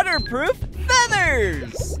 Waterproof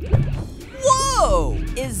feathers! Whoa!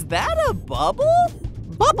 Is that a bubble?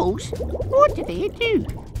 Bubbles? What do they do?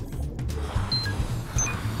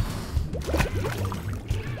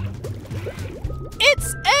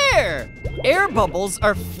 It's air! Air bubbles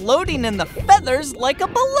are floating in the feathers like a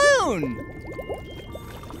balloon.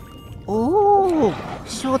 Oh,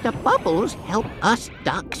 so the bubbles help us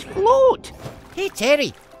ducks float. Hey,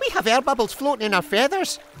 Terry, we have air bubbles floating in our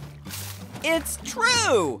feathers. It's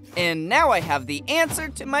true! And now I have the answer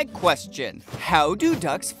to my question. How do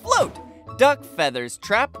ducks float? Duck feathers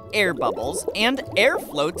trap air bubbles and air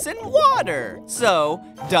floats in water. So,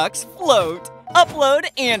 ducks float. Upload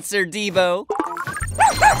answer, D.BO.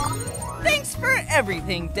 Thanks for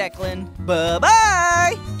everything, Declan.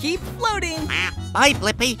 Bye-bye! Keep floating. Bye,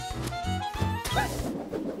 Blippi.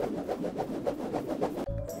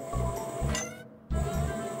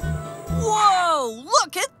 Whoa!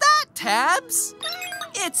 Look at that, Tabs!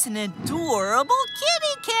 It's an adorable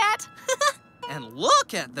kitty cat! And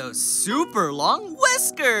look at those super long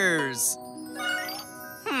whiskers!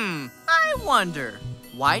 I wonder,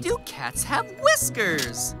 why do cats have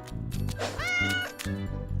whiskers?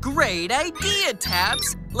 Great idea,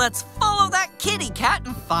 Tabs. Let's follow that kitty cat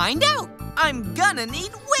and find out. I'm gonna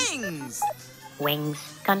need wings. Wings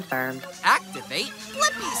confirmed. Activate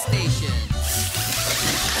Blippi Station.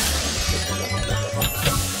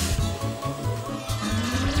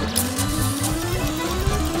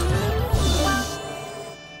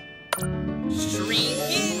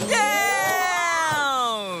 Shrinking down!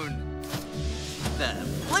 The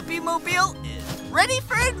BlippiMobile is ready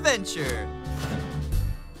for adventure.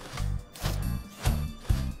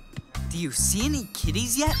 Do you see any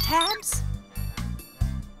kitties yet, Tabs?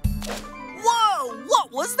 Whoa!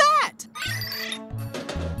 What was that?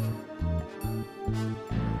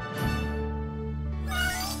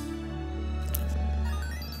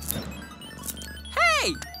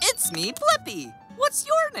 Hey! It's me, Blippi. What's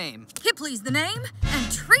your name? Kipley's the name,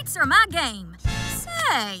 and treats are my game.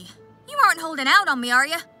 Say, you aren't holding out on me, are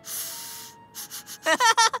you?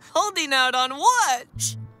 Holding out on what?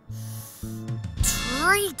 Shh.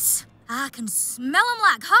 Treats. I can smell them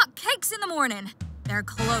like hot cakes in the morning. They're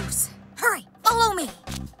close. Hurry, follow me.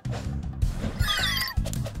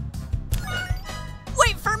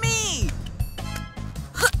 Wait for me!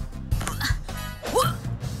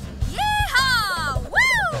 Yeehaw!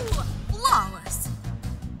 Woo! Flawless.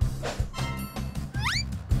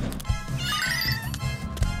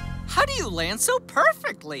 How do you land so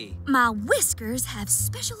perfectly? My whiskers have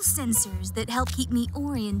special sensors that help keep me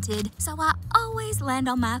oriented, so I always land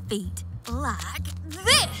on my feet. Like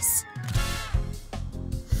this.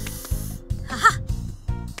 Haha.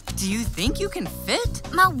 Do you think you can fit?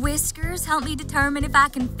 My whiskers help me determine if I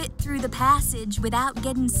can fit through the passage without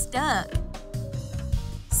getting stuck.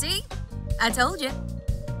 See? I told you.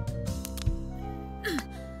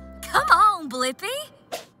 Come on, Blippi.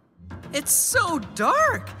 It's so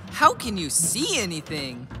dark. How can you see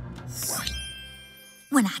anything?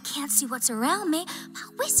 When I can't see what's around me, my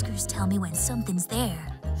whiskers tell me when something's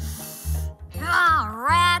there. Ah,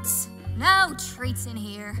 rats. No treats in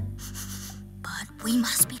here. But we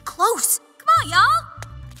must be close. Come on, y'all.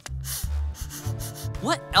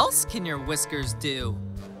 What else can your whiskers do?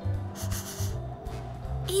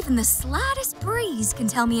 Even the slightest breeze can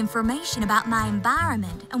tell me information about my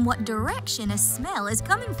environment and what direction a smell is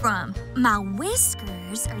coming from. My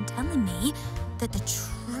whiskers are telling me that the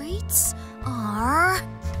treats are...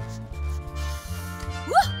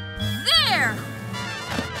 Woo! There!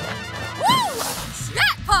 Woo!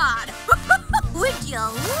 Jackpot! Would you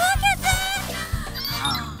look at that?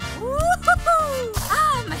 Woo-hoo-hoo!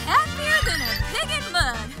 I'm happier than a pig in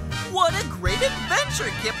mud. What a great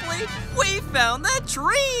adventure, Kipley! We found the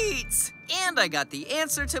treats! And I got the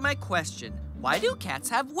answer to my question. Why do cats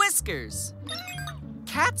have whiskers?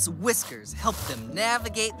 Cats' whiskers help them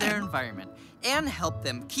navigate their environment and help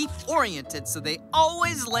them keep oriented so they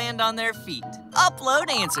always land on their feet. Upload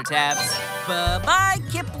answer tabs. Bye-bye,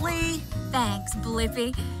 Kipley. Thanks,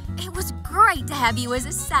 Blippi. It was great to have you as a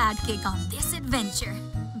sidekick on this adventure.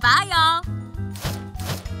 Bye, y'all.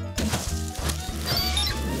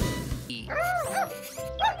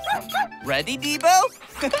 Ready, D.BO?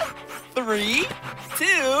 3, 2,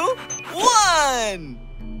 1!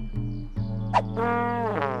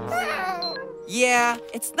 Yeah,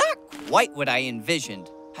 it's not quite what I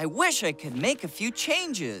envisioned. I wish I could make a few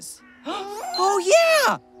changes. Oh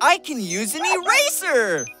yeah! I can use an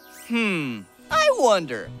eraser! I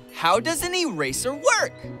wonder, how does an eraser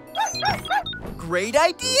work? Great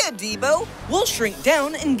idea, D.BO! We'll shrink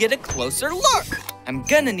down and get a closer look. I'm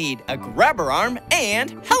gonna need a grabber arm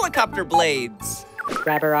and helicopter blades.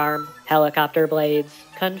 Grabber arm, helicopter blades,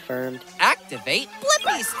 confirmed. Activate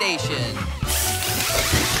Blippi Station.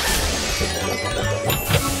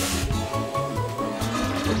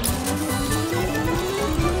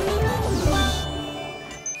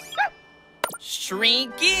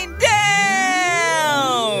 Shrinking down!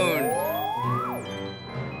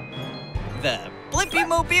 The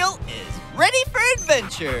BlippiMobile is ready for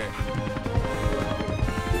adventure.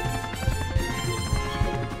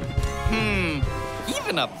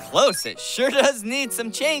 Even up close, it sure does need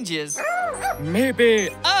some changes. Maybe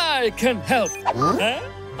I can help. Huh?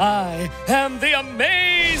 I am the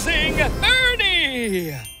amazing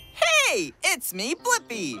Ernie! Hey, it's me,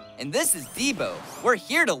 Blippi, and this is D.BO. We're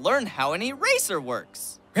here to learn how an eraser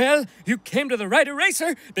works. Well, you came to the right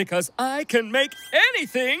eraser because I can make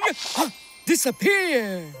anything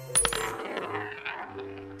disappear.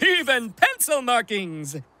 Even pencil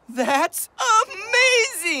markings. That's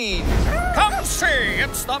amazing! Come see,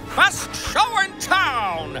 it's the best show in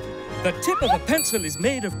town! The tip of a pencil is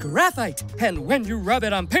made of graphite, and when you rub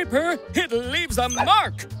it on paper, it leaves a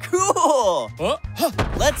mark. Cool!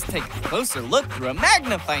 Let's take a closer look through a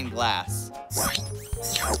magnifying glass.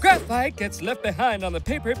 Graphite gets left behind on the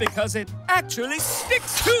paper because it actually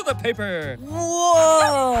sticks to the paper.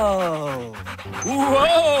 Whoa!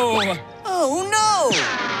 Whoa! Oh, no!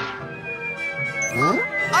 Huh?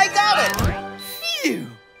 I got it! Phew!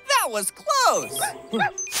 That was close!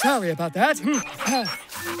 Sorry about that.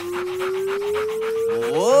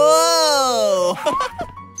 Whoa!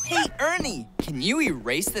 Hey, Ernie, can you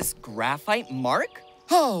erase this graphite mark?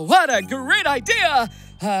 Oh, what a great idea!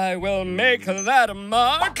 I will make that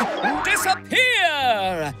mark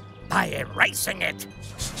disappear by erasing it.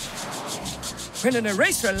 When an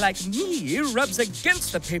eraser like me rubs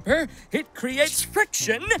against the paper, it creates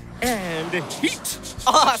friction and heat.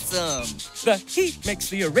 Awesome! The heat makes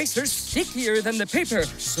the eraser stickier than the paper,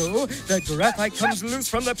 so the graphite comes loose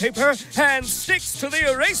from the paper and sticks to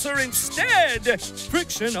the eraser instead.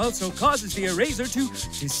 Friction also causes the eraser to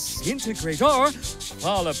disintegrate or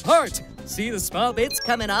fall apart. See the small bits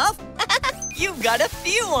coming off? You've got a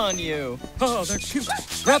few on you. Oh, they're cute.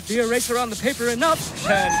 Rub the eraser on the paper enough,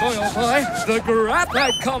 and boy, oh boy, the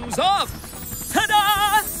graphite comes off.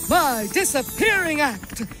 Ta-da! My disappearing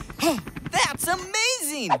act. That's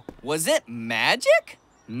amazing! Was it magic?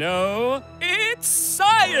 No, it's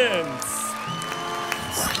science.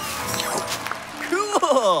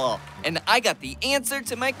 Cool! And I got the answer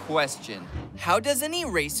to my question. How does an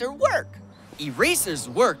eraser work? Erasers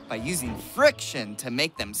work by using friction to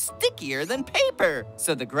make them stickier than paper,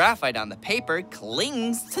 so the graphite on the paper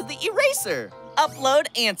clings to the eraser. Upload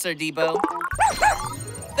answer, D.BO.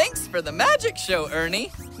 Thanks for the magic show,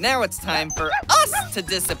 Ernie. Now it's time for us to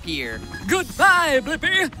disappear. Goodbye,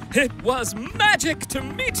 Blippi. It was magic to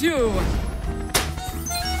meet you.